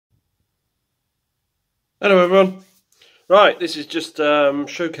Hello everyone. Right, this is just a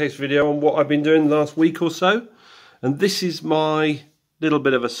showcase video on what I've been doing the last week or so, and this is my little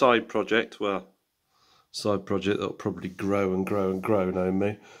bit of a side project. Well, side project that'll probably grow and grow and grow, knowing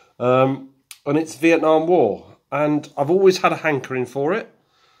me. And it's Vietnam War, and I've always had a hankering for it.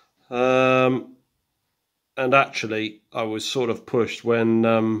 And actually, I was sort of pushed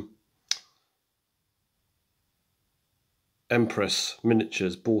when Empress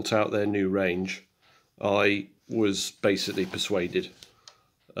Miniatures bought out their new range. I was basically persuaded.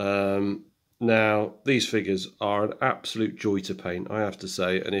 Now, these figures are an absolute joy to paint, I have to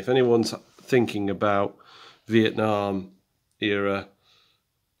say. And if anyone's thinking about Vietnam era,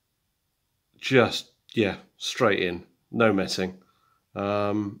 just, yeah, straight in, no messing.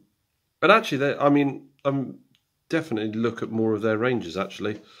 But actually, I'm definitely look at more of their ranges,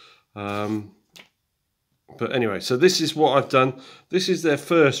 actually. But anyway, so this is what I've done. This is their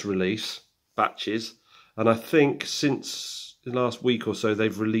first release, batches. And I think since the last week or so,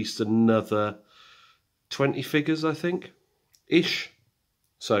 they've released another 20 figures, I think, ish.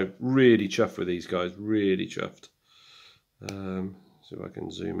 So really chuffed with these guys, really chuffed. See if I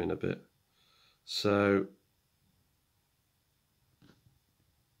can zoom in a bit. So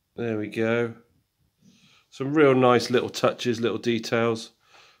there we go. Some real nice little touches, little details.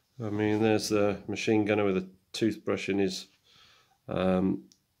 I mean, there's the machine gunner with a toothbrush in his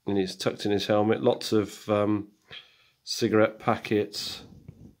and he's tucked in his helmet. Lots of cigarette packets.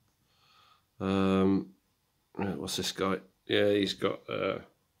 What's this guy? Yeah, he's got a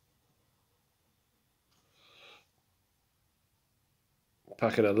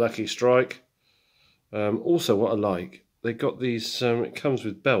packet of Lucky Strike. Also, what I like, they got these. It comes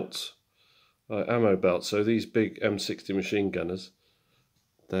with belts, ammo belts. So these big M60 machine gunners,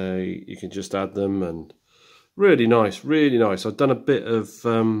 you can just add them and. Really nice, really nice. I've done a bit of, I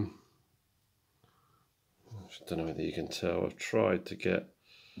don't know whether you can tell, I've tried to get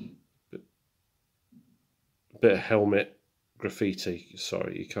a bit of helmet graffiti.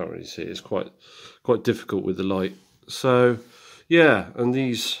 Sorry, you can't really see it. It's quite difficult with the light. So, yeah, and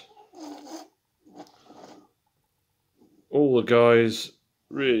these, all the guys,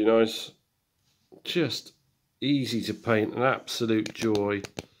 really nice. Just easy to paint, an absolute joy.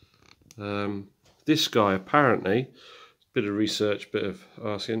 This guy, apparently, bit of research, bit of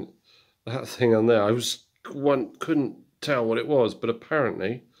asking, that thing on there, couldn't tell what it was, but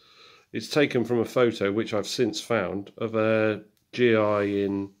apparently it's taken from a photo, which I've since found, of a GI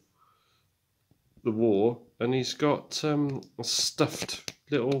in the war, and he's got a stuffed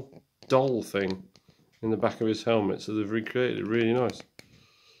little doll thing in the back of his helmet, so they've recreated it really nice.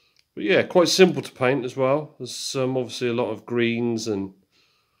 But yeah, quite simple to paint as well. There's obviously a lot of greens and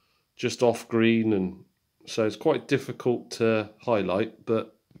just off green, and so it's quite difficult to highlight,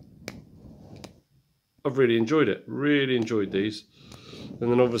 but I've really enjoyed it. Really enjoyed these.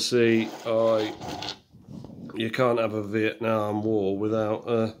 And then obviously you can't have a Vietnam War without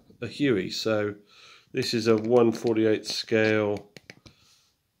a Huey. So this is a 1/48 scale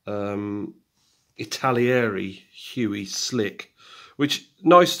Italiari Huey slick, which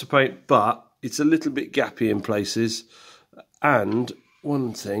nice to paint, but it's a little bit gappy in places. And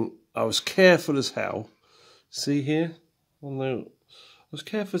one thing, I was careful as hell. See here? I was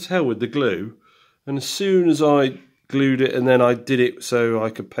careful as hell with the glue, and as soon as I glued it, and then I did it so I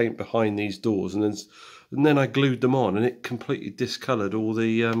could paint behind these doors, and then I glued them on, and it completely discoloured all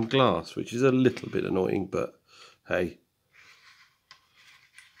the glass, which is a little bit annoying, but hey,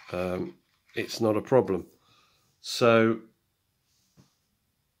 it's not a problem. So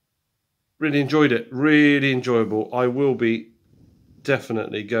really enjoyed it. Really enjoyable. I will be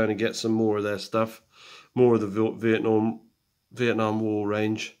definitely going to get some more of their stuff, more of the Vietnam War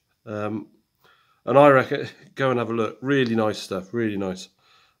range, and I reckon go and have a look. Really nice stuff, really nice.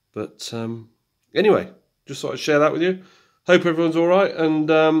 But anyway, just thought I'd share that with you. Hope everyone's all right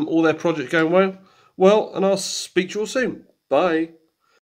and all their projects going well. And I'll speak to you all soon. Bye.